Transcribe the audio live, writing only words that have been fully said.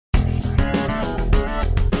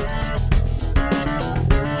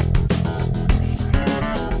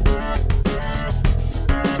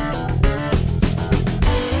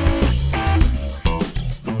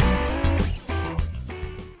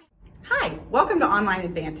Welcome to Online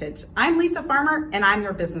EdVantage. I'm Lisa Farmer and I'm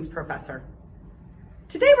your business professor.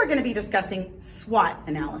 Today we're going to be discussing SWOT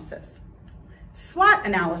analysis. SWOT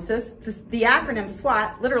analysis, the acronym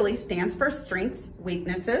SWOT literally stands for strengths,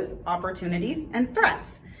 weaknesses, opportunities, and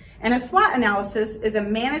threats. And a SWOT analysis is a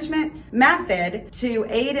management method to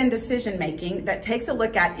aid in decision making that takes a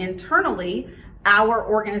look at internally our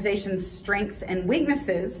organization's strengths and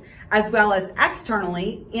weaknesses, as well as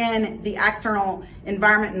externally in the external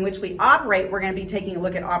environment in which we operate. We're going to be taking a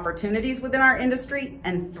look at opportunities within our industry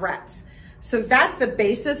and threats. So that's the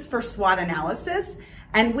basis for SWOT analysis.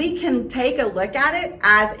 And we can take a look at it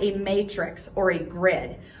as a matrix or a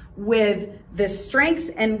grid with the strengths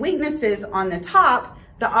and weaknesses on the top,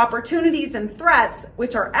 the opportunities and threats,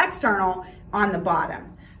 which are external, on the bottom.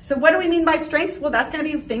 So what do we mean by strengths? Well, that's going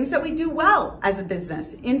to be things that we do well as a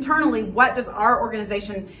business. Internally, what does our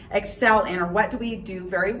organization excel in, or what do we do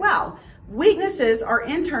very well? Weaknesses are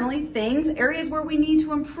internally things, areas where we need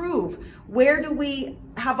to improve. Where do we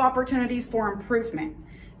have opportunities for improvement?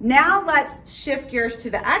 Now let's shift gears to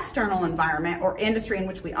the external environment or industry in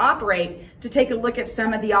which we operate to take a look at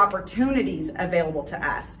some of the opportunities available to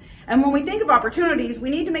us. And when we think of opportunities, we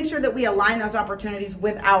need to make sure that we align those opportunities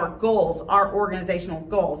with our goals, our organizational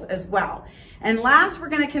goals as well. And last, we're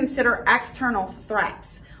going to consider external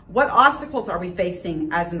threats. What obstacles are we facing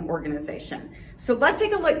as an organization? So let's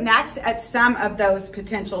take a look next at some of those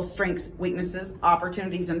potential strengths, weaknesses,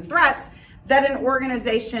 opportunities, and threats that an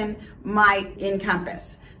organization might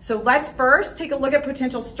encompass. So let's first take a look at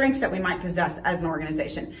potential strengths that we might possess as an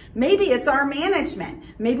organization. Maybe it's our management.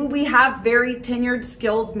 Maybe we have very tenured,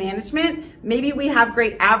 skilled management. Maybe we have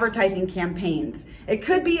great advertising campaigns. It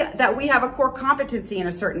could be that we have a core competency in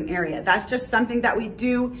a certain area. That's just something that we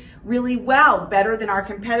do really well, better than our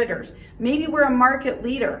competitors. Maybe we're a market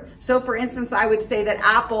leader. So for instance, I would say that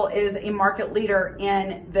Apple is a market leader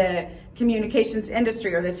in the communications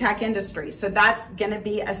industry or the tech industry. So that's going to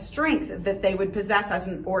be a strength that they would possess as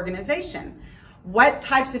an organization. What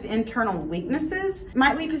types of internal weaknesses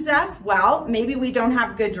might we possess? Well, maybe we don't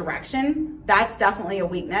have good direction. That's definitely a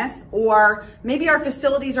weakness. Or maybe our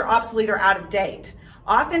facilities are obsolete or out of date.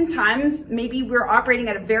 Oftentimes, maybe we're operating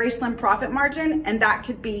at a very slim profit margin, and that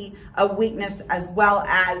could be a weakness, as well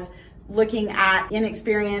as looking at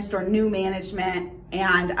inexperienced or new management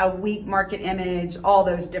and a weak market image. All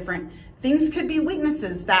those different things could be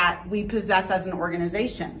weaknesses that we possess as an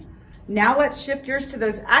organization. Now let's shift gears to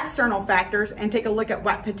those external factors and take a look at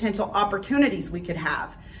what potential opportunities we could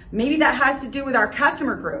have. Maybe that has to do with our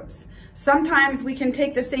customer groups. Sometimes we can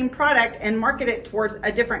take the same product and market it towards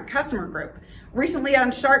a different customer group. Recently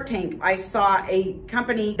on Shark Tank, I saw a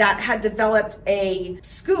company that had developed a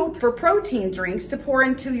scoop for protein drinks to pour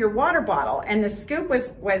into your water bottle. And the scoop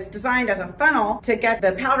was designed as a funnel to get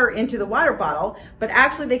the powder into the water bottle, but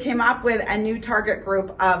actually they came up with a new target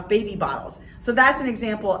group of baby bottles. So that's an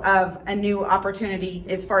example of a new opportunity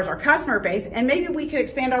as far as our customer base, and maybe we could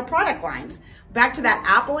expand our product lines. Back to that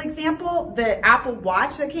Apple example, the Apple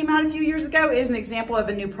Watch that came out a few years ago is an example of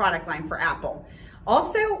a new product line for Apple.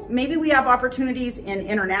 Also, maybe we have opportunities in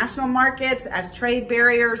international markets as trade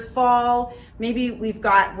barriers fall. Maybe we've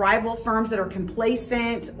got rival firms that are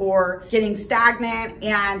complacent or getting stagnant,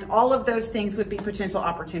 and all of those things would be potential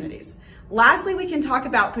opportunities. Lastly, we can talk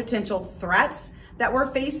about potential threats that we're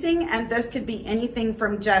facing, and this could be anything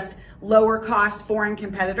from just lower cost foreign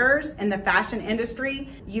competitors in the fashion industry.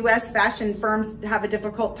 US fashion firms have a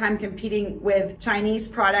difficult time competing with Chinese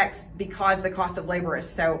products because the cost of labor is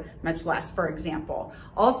so much less, for example.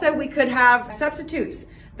 Also, we could have substitutes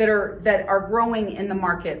that are growing in the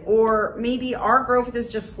market, or maybe our growth is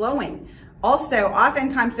just slowing. Also,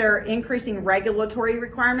 oftentimes their increasing regulatory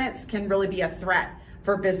requirements can really be a threat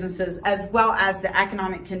for businesses, as well as the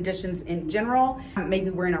economic conditions in general. Maybe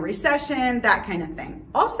we're in a recession, that kind of thing.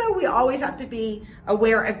 Also, we always have to be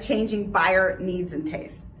aware of changing buyer needs and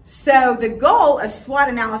tastes. So the goal of SWOT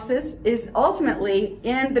analysis is ultimately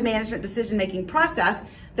in the management decision-making process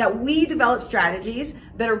that we develop strategies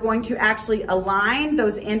that are going to actually align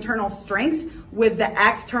those internal strengths with the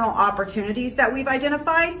external opportunities that we've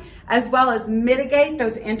identified, as well as mitigate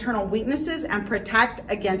those internal weaknesses and protect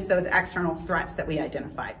against those external threats that we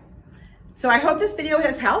identified. So I hope this video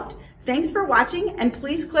has helped. Thanks for watching, and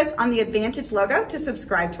please click on the EdVantage logo to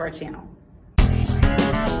subscribe to our channel.